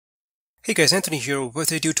Hey guys, Anthony here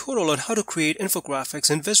with a tutorial on how to create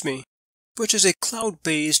infographics in Visme, which is a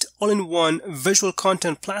cloud-based all-in-one visual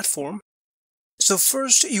content platform. So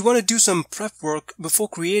first, you want to do some prep work before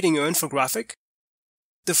creating your infographic.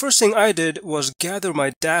 The first thing I did was gather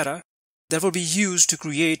my data that will be used to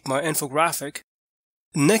create my infographic.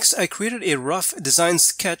 Next, I created a rough design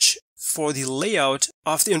sketch for the layout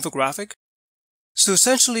of the infographic. So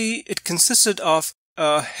essentially, it consisted of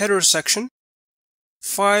a header section,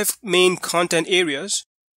 5 main content areas,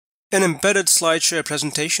 an embedded SlideShare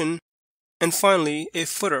presentation, and finally a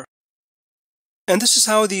footer. And this is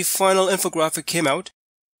how the final infographic came out.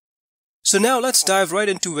 So now let's dive right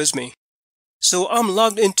into Visme. So I'm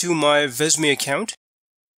logged into my Visme account.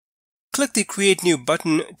 Click the Create New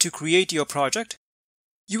button to create your project.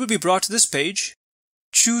 You will be brought to this page.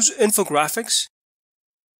 Choose Infographics,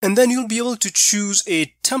 and then you'll be able to choose a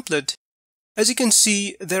template. As you can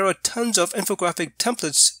see, there are tons of infographic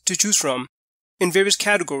templates to choose from in various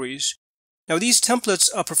categories. Now these templates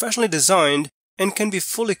are professionally designed and can be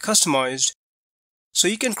fully customized, so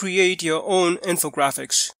you can create your own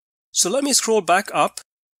infographics. So let me scroll back up.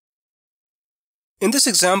 In this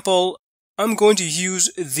example, I'm going to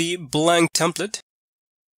use the blank template.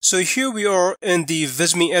 So here we are in the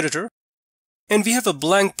Visme editor, and we have a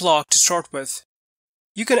blank block to start with.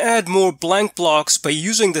 You can add more blank blocks by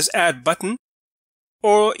using this Add button,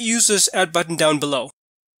 or use this Add button down below.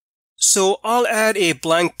 So I'll add a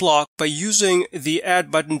blank block by using the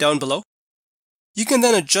Add button down below. You can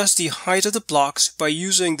then adjust the height of the blocks by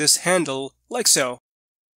using this handle like so.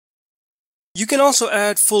 You can also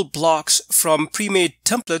add full blocks from pre-made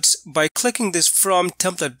templates by clicking this From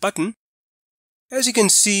Template button. As you can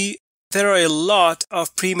see, there are a lot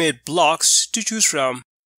of pre-made blocks to choose from.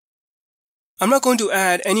 I'm not going to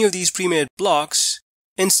add any of these pre-made blocks.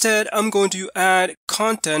 Instead, I'm going to add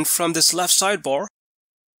content from this left sidebar.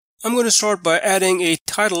 I'm going to start by adding a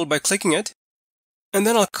title by clicking it, and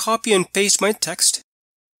then I'll copy and paste my text.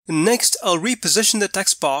 Next, I'll reposition the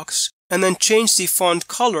text box and then change the font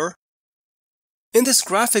color. In this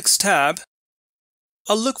Graphics tab,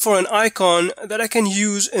 I'll look for an icon that I can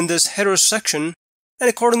use in this header section and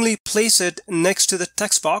accordingly place it next to the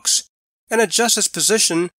text box and adjust its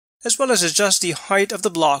position as well as adjust the height of the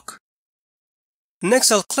block.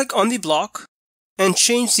 Next, I'll click on the block and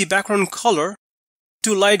change the background color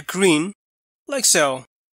to light green, like so.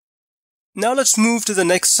 Now let's move to the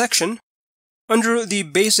next section. Under the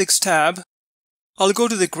Basics tab, I'll go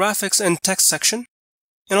to the Graphics and Text section,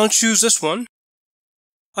 and I'll choose this one.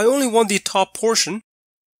 I only want the top portion,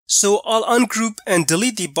 so I'll ungroup and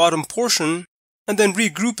delete the bottom portion, and then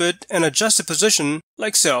regroup it and adjust the position,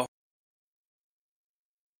 like so.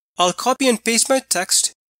 I'll copy and paste my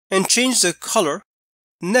text and change the color.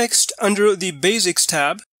 Next, under the Basics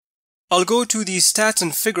tab, I'll go to the Stats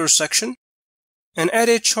and Figures section and add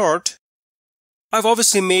a chart. I've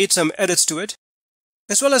obviously made some edits to it,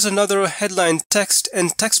 as well as another headline text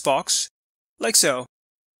and text box, like so.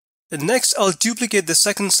 Next, I'll duplicate the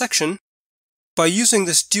second section by using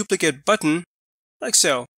this Duplicate button, like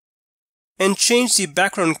so, and change the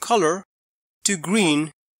background color to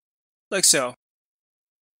green, like so.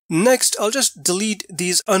 Next, I'll just delete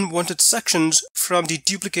these unwanted sections from the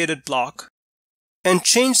duplicated block and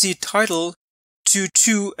change the title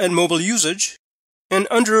to and mobile usage. And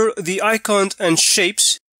under the icons and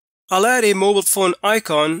shapes, I'll add a mobile phone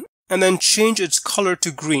icon and then change its color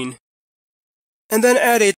to green. And then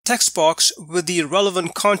add a text box with the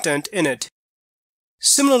relevant content in it.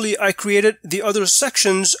 Similarly, I created the other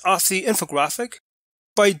sections of the infographic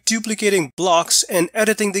by duplicating blocks and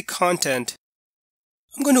editing the content.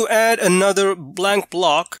 I'm going to add another blank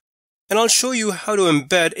block, and I'll show you how to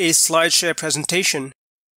embed a SlideShare presentation.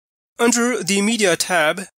 Under the Media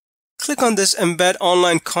tab, click on this Embed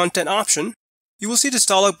Online Content option. You will see this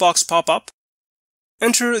dialog box pop up.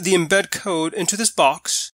 Enter the embed code into this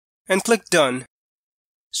box and click Done.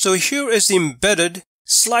 So here is the embedded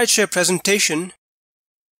SlideShare presentation,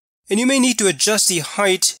 and you may need to adjust the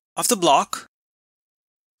height of the block.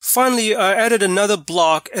 Finally, I added another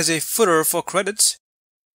block as a footer for credits.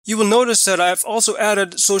 You will notice that I've also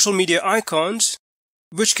added social media icons,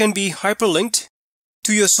 which can be hyperlinked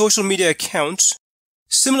to your social media accounts.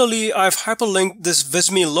 Similarly, I've hyperlinked this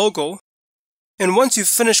Visme logo, and once you've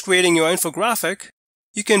finished creating your infographic,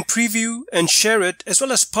 you can preview and share it as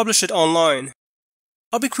well as publish it online.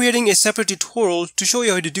 I'll be creating a separate tutorial to show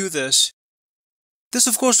you how to do this. This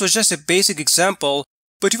of course was just a basic example,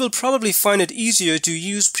 but you will probably find it easier to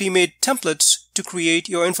use pre-made templates to create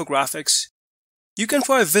your infographics. You can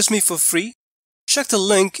try Visme for free. Check the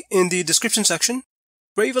link in the description section,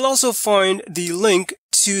 where you will also find the link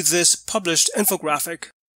to this published infographic.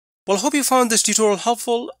 Well, I hope you found this tutorial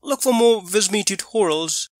helpful. Look for more Visme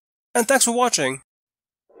tutorials, and thanks for watching.